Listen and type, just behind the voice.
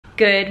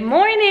Good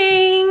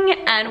morning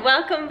and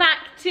welcome back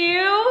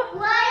to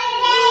Wednesday!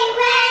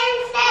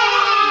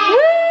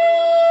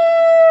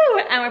 Woo!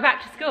 And we're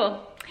back to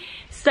school.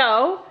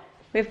 So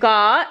we've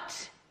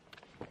got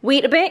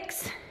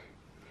Weetabix,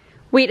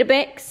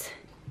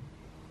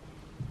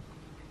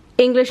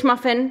 English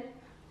muffin,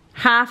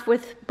 half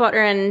with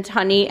butter and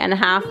honey and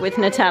half with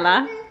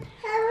Nutella.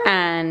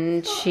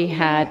 And she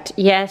had,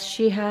 yes,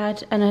 she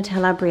had a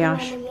Nutella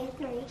brioche.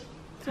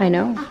 I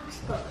know.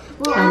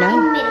 I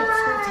know.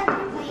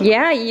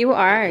 Yeah, you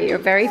are. You're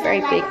very, very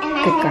big. And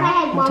then if I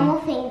had one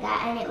more finger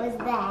and it was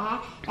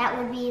there, that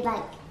would be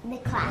like the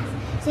class.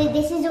 So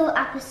this is all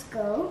upper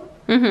school.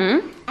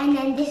 Mm-hmm. And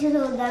then this is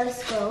all lower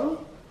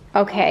school.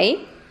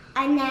 Okay.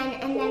 And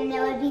then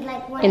there would be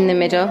like one in the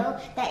middle.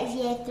 That is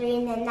year 3,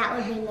 and then that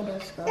would be middle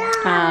school.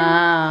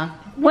 Ah,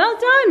 well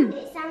done.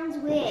 It sounds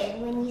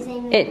weird when you say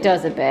middle. It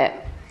does a bit.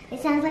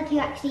 It sounds like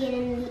you're actually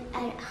in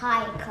a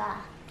high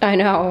class. I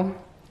know.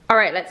 All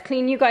right, let's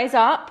clean you guys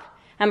up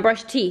and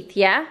brush teeth,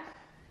 yeah?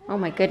 Oh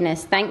my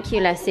goodness, thank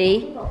you,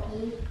 Leslie.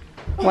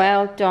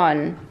 Well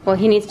done. Well,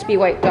 he needs to be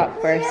wiped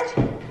up first.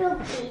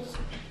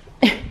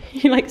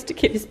 He likes to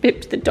give his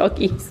bib to the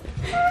doggies.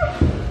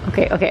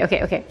 Okay.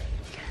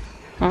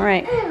 All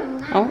right.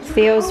 Oh,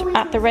 Theo's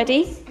at the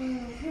ready.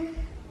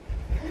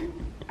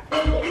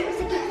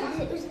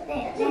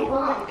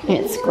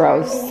 It's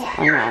gross,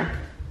 I know.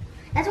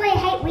 That's why I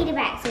hate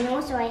Weetabix, and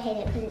also I hate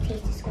it because it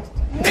tastes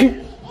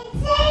disgusting.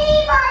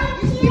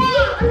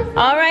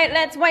 All right,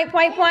 let's wipe.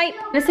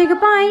 Let's say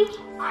goodbye.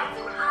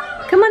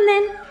 Come on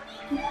then.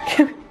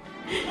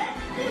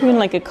 You're in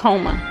like a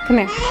coma. Come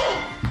here.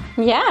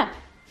 Yeah.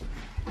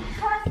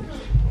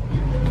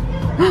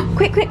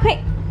 Quick.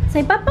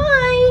 Say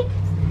bye-bye.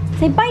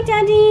 Say bye,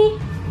 Daddy.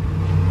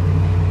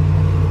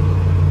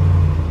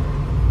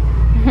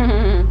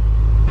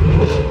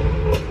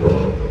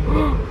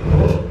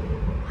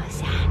 What's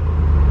that?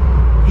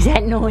 What's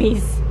that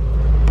noise?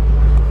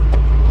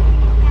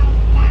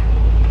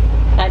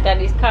 That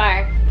Daddy's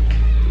car.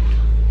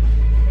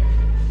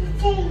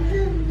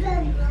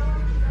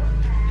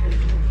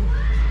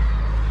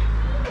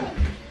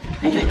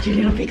 I got you,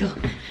 little pickle.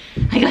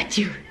 I got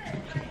you.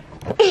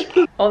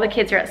 All the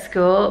kids are at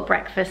school.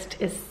 Breakfast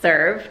is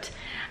served.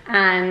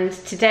 And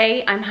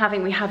today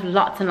we have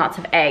lots and lots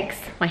of eggs.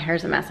 My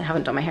hair's a mess, I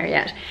haven't done my hair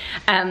yet.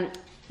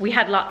 We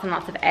had lots and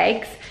lots of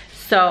eggs.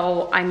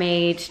 So I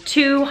made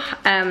 2,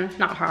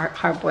 not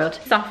hard-boiled,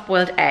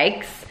 soft-boiled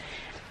eggs.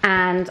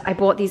 And I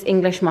bought these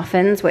English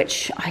muffins,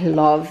 which I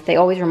love. They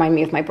always remind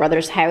me of my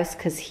brother's house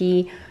because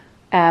he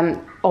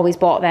always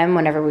bought them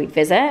whenever we'd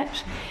visit.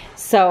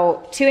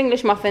 So 2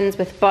 English muffins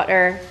with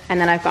butter,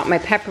 and then I've got my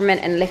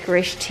peppermint and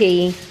licorice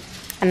tea,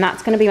 and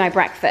that's gonna be my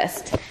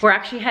breakfast. We're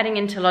actually heading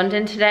into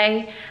London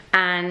today,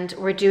 and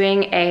we're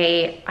doing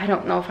I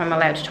don't know if I'm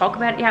allowed to talk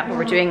about it yet, but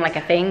we're doing like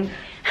a thing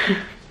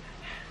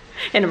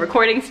in a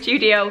recording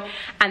studio,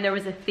 and there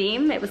was a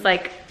theme. It was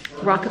like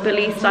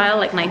rockabilly style,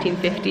 like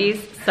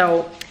 1950s.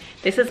 So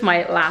this is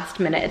my last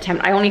minute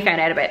attempt. I only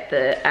found out about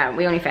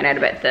we only found out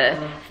about the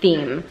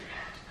theme.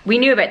 We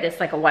knew about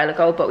this like a while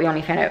ago, but we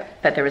only found out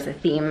that there was a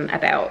theme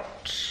about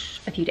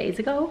a few days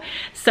ago.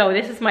 So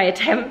this is my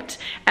attempt.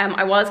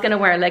 I was gonna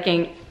wear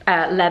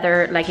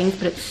leather leggings,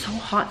 but it's so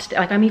hot today.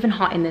 Like I'm even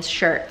hot in this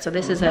shirt. So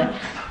this is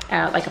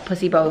like a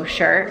pussy bow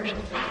shirt,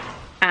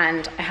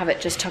 and I have it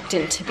just tucked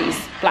into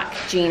these black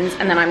jeans,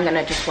 and then I'm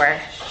gonna just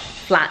wear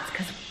flats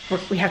because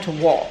we have to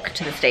walk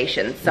to the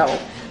station. So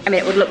I mean,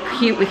 it would look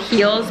cute with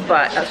heels,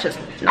 but that's just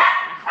not.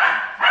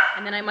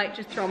 And then I might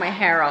just throw my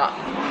hair up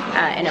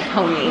in a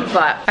pony.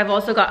 But I've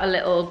also got a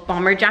little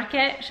bomber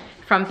jacket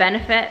from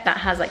Benefit that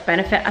has like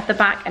Benefit at the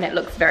back, and it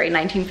looks very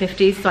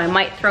 1950s, so I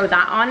might throw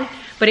that on.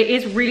 But it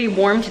is really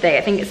warm today.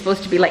 I think it's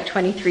supposed to be like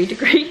 23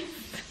 degrees.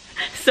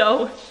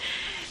 So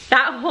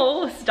that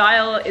whole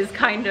style is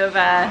kind of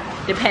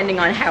depending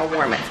on how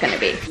warm it's gonna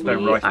be.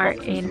 We are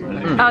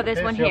in, oh,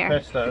 there's one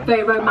here.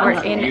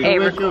 We're in a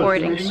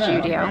recording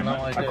studio,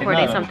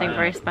 recording something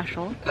very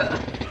special.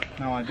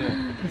 No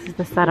idea. This is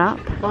the setup,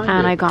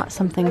 and I got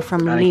something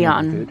from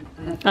Leon.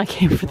 I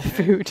came for the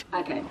food.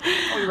 Okay.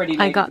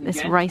 I got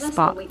this rice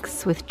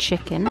box with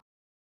chicken.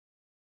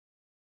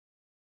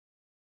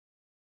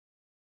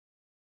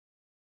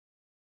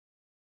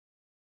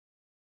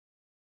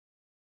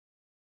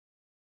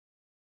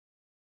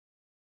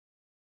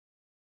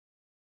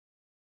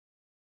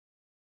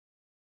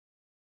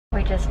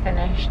 We just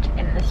finished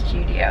in the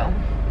studio.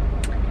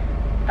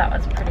 That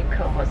was pretty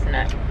cool, wasn't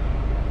it?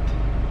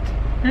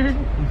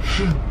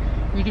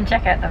 You can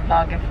check out the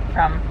vlog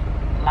from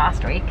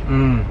last week if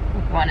you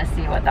want to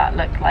see what that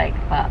looked like.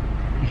 But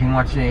you can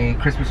watch a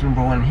Christmas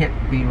 #1 hit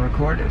being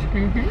recorded.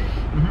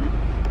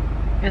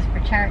 It was for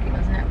charity,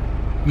 wasn't it?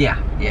 Yeah.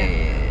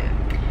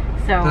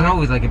 So there's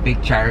always like a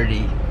big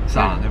charity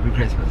song every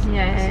Christmas.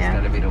 Yeah. This has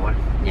got to be the one.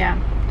 Yeah.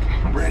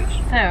 Right.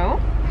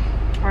 So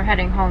we're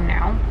heading home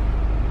now,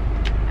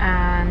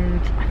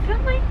 and I feel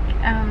like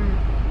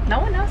no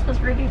one else was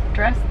really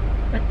dressed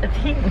with the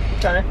theme,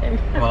 Jonathan.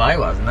 Well, I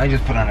wasn't. I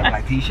just put on a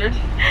black t-shirt.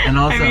 And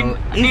also,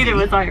 neither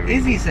was I. Really.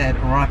 Izzy said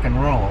rock and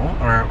roll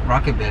or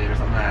rockabilly or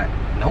something like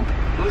that. Nope,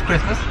 it was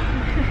Christmas.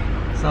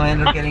 So I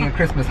ended up getting a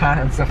Christmas hat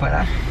and stuff like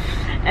that.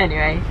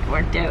 Anyway, it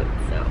worked out,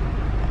 so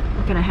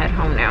we're gonna head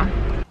home now.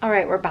 All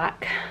right, we're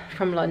back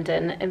from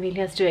London.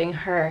 Amelia's doing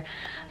her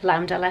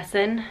Lambda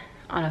lesson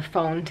on a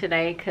phone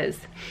today because,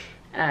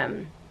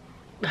 oh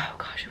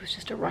gosh, it was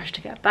just a rush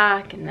to get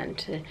back and then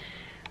to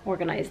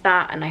organize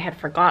that, and I had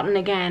forgotten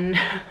again.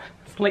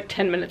 It's like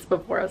 10 minutes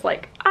before I was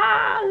like,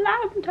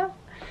 Lambda.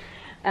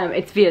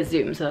 It's via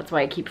Zoom, so that's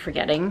why I keep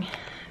forgetting.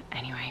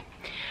 Anyway,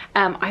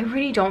 I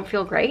really don't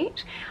feel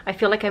great. I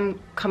feel like I'm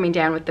coming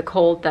down with the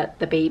cold that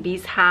the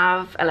babies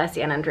have.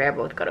 Alessia and Andrea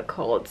both got a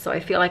cold, so I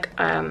feel like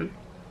kind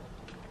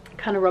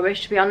of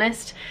rubbish, to be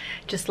honest.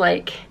 Just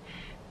like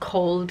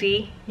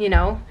coldy, you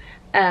know.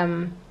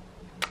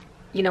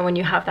 You know, when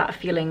you have that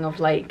feeling of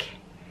like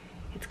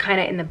it's kind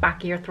of in the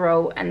back of your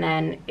throat and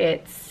then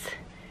it's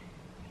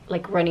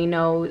like runny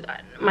nose.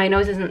 My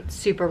nose isn't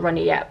super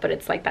runny yet, but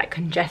it's like that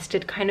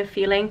congested kind of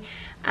feeling,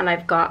 and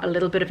I've got a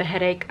little bit of a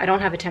headache. I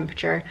don't have a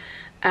temperature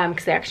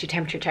because they actually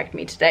temperature checked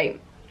me today,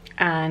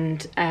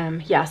 and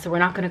yeah, so we're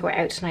not going to go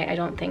out tonight, I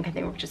don't think. I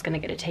think we're just going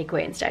to get a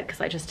takeaway instead, because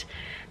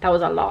that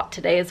was a lot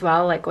today as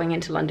well. Like going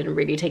into London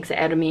really takes it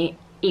out of me,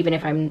 even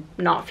if I'm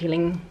not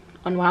feeling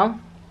unwell.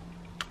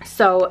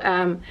 So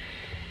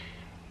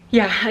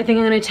yeah, I think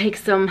I'm going to take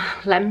some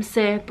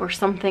Lemsip or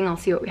something. I'll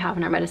see what we have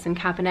in our medicine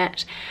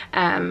cabinet,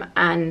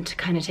 and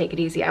kind of take it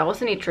easy. I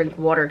also need to drink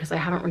water because I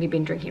haven't really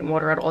been drinking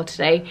water at all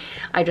today.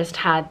 I just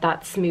had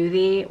that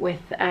smoothie with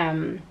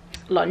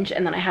lunch,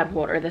 and then I had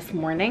water this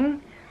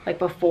morning, like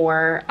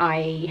before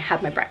I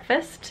had my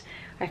breakfast.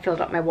 I filled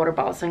up my water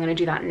bottle, so I'm going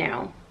to do that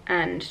now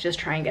and just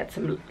try and get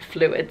some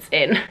fluids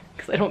in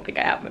because I don't think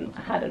I haven't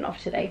had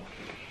enough today.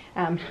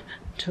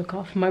 Took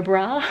off my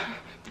bra.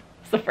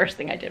 The first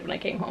thing I did when I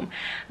came home,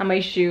 and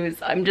my shoes.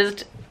 I'm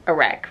just a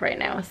wreck right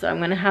now, so I'm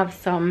gonna have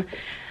some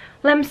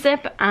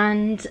Lemsip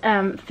and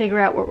figure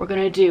out what we're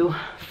gonna do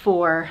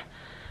for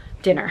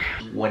dinner.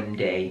 One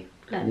day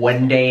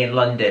in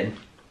London,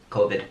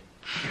 COVID.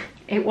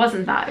 It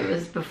wasn't that, it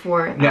was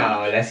before that.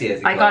 No, Alessia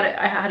is. I got it,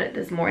 I had it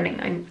this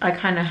morning. I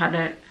kind of had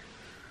it.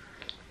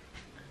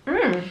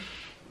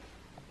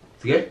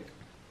 It's good?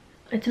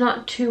 It's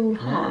not too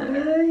hot.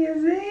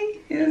 You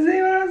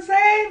see what I'm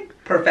saying?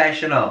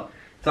 Professional.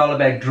 It's all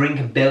about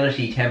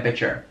drinkability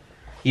temperature.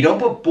 You don't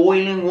put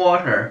boiling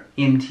water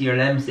into your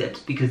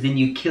Lemsips because then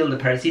you kill the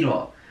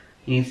paracetamol.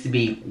 It needs to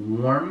be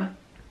warm,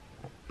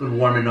 but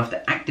warm enough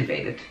to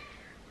activate it.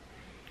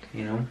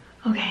 You know?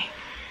 Okay,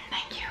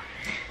 thank you.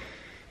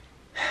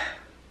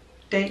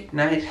 Date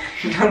night.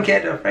 Don't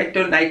get it right,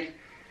 don't night.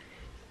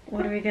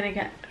 What are we gonna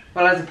get?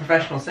 Well, as a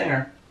professional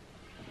singer.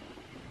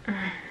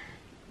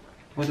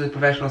 What do the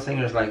professional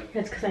singers like?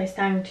 It's because I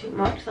sang too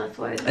much, that's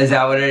why. Is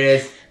that what it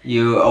is?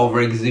 You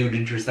over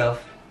exuded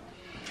yourself?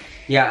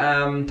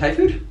 Yeah, Thai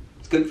food?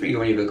 It's good for you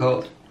when you have a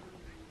cold.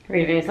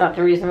 Really, is that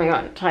the reason we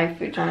got Thai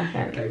food,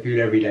 Jonathan? Thai food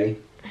every day.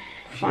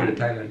 Fine. Go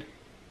to Thailand.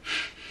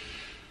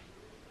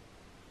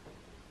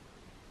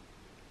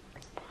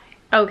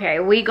 Okay,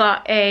 we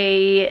got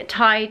a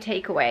Thai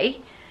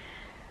takeaway,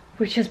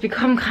 which has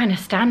become kind of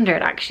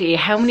standard actually.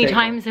 How many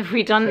times have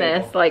we done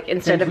this, like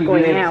instead of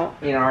going out?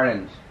 In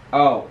Ireland.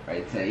 Oh,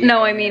 right. So yeah.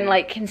 No, I mean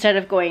like instead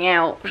of going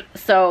out.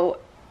 So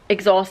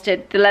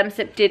exhausted. The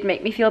Lemsip did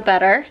make me feel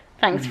better.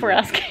 Thanks for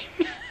asking.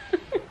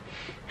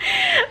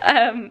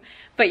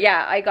 But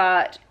yeah, I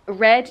got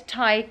red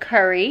Thai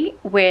curry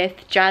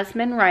with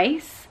jasmine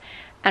rice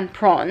and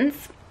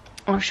prawns.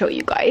 I'll show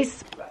you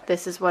guys.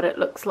 This is what it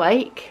looks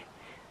like.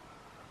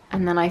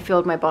 And then I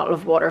filled my bottle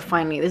of water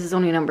finally. This is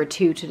only number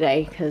 2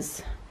 today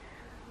because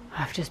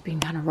I've just been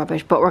kind of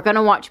rubbish. But we're going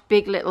to watch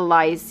Big Little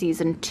Lies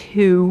season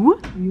 2.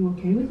 Are you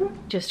okay with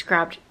that? Just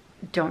grabbed...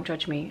 Don't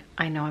judge me.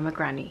 I know I'm a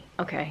granny.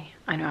 Okay.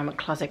 I know I'm a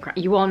closet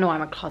granny. You all know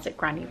I'm a closet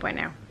granny by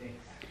now.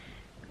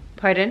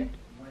 Pardon?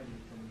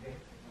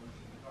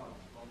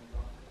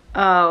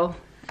 Oh,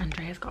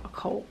 Andrea's got a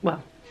cold.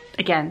 Well,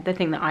 again, the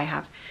thing that I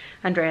have.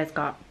 Andrea's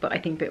got, but I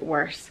think a bit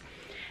worse.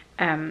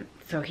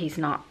 So he's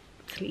not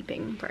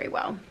sleeping very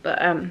well.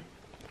 But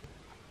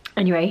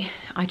anyway,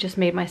 I just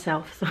made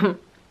myself some...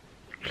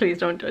 Please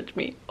don't judge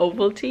me.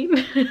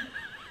 Ovaltine.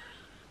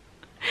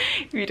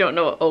 If you don't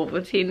know what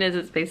Ovaltine is,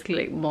 it's basically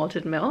like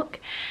malted milk.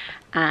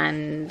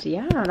 And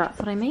yeah, that's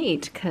what I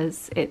made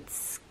because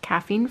it's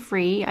caffeine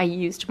free. I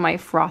used my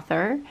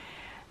frother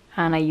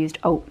and I used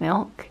oat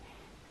milk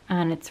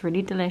and it's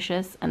really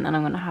delicious. And then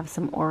I'm gonna have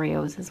some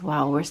Oreos as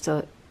well. We're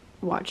still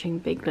watching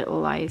Big Little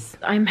Lies.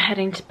 I'm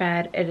heading to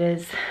bed. It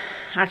is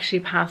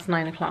actually past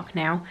 9 o'clock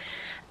now.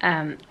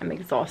 I'm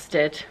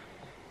exhausted.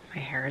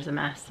 My hair is a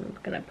mess. I'm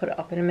gonna put it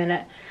up in a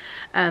minute.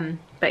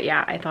 But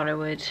yeah, I thought I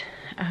would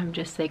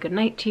just say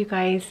goodnight to you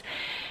guys.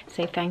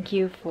 Say thank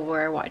you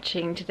for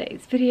watching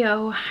today's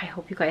video. I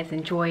hope you guys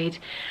enjoyed.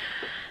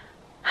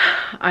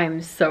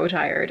 I'm so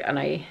tired and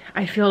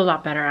I feel a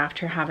lot better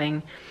after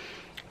having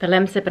the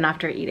Lemsip and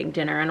after eating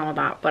dinner and all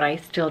that, but I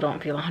still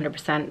don't feel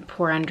 100%.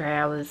 Poor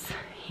Andrea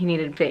he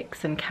needed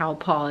Vicks and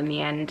Calpol in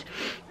the end.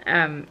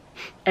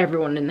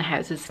 Everyone in the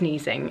house is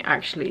sneezing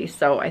actually,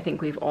 so I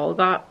think we've all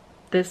got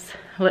this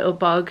little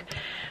bug,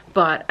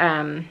 but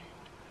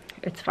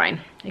it's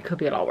fine. It could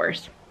be a lot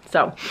worse.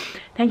 So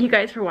thank you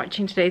guys for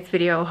watching today's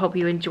video. Hope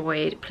you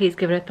enjoyed. Please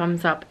give it a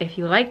thumbs up if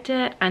you liked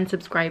it, and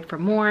subscribe for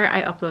more.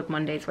 I upload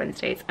Mondays,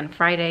 Wednesdays and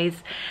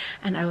Fridays,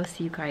 and I will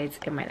see you guys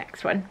in my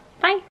next one. Bye.